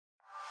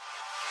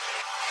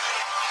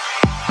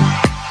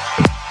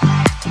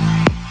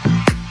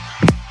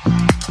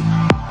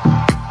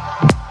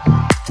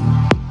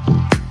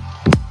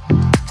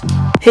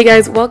Hey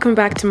guys, welcome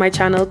back to my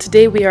channel.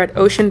 Today we are at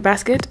Ocean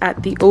Basket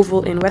at the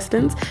Oval in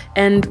Westlands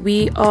and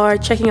we are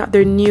checking out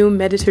their new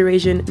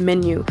MediterrAsian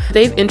menu.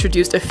 They've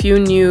introduced a few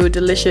new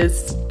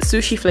delicious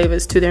sushi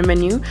flavors to their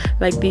menu,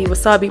 like the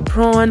wasabi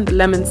prawn, the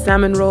lemon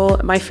salmon roll,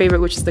 my favorite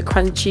which is the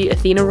crunchy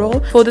Athena roll.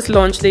 For this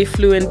launch they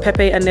flew in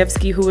Pepe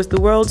Anevsky, who was the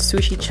world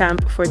sushi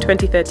champ for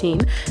 2013,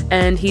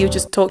 and he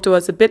just talked to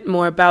us a bit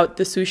more about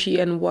the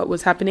sushi and what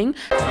was happening.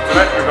 So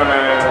tonight we're going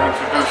to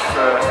introduce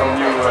some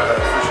new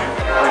sushi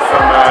with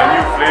some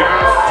new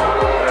flavors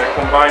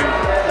combined.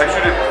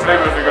 Actually the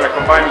flavors we're going to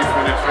combine these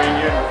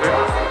Mediterranean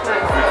flavors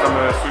with some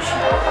sushi.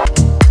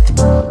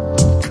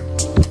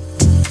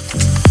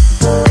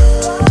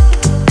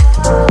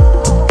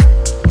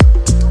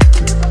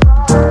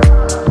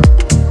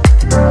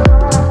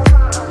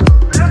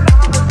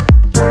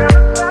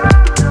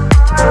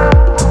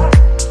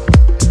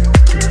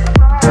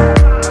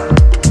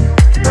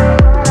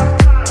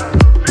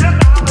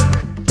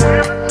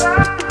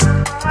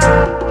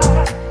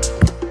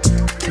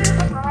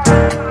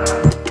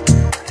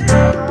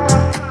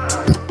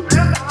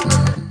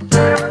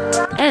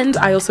 And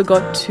I also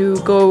got to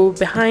go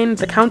behind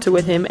the counter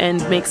with him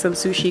and make some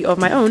sushi of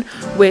my own,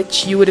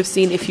 which you would have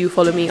seen if you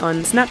follow me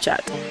on Snapchat.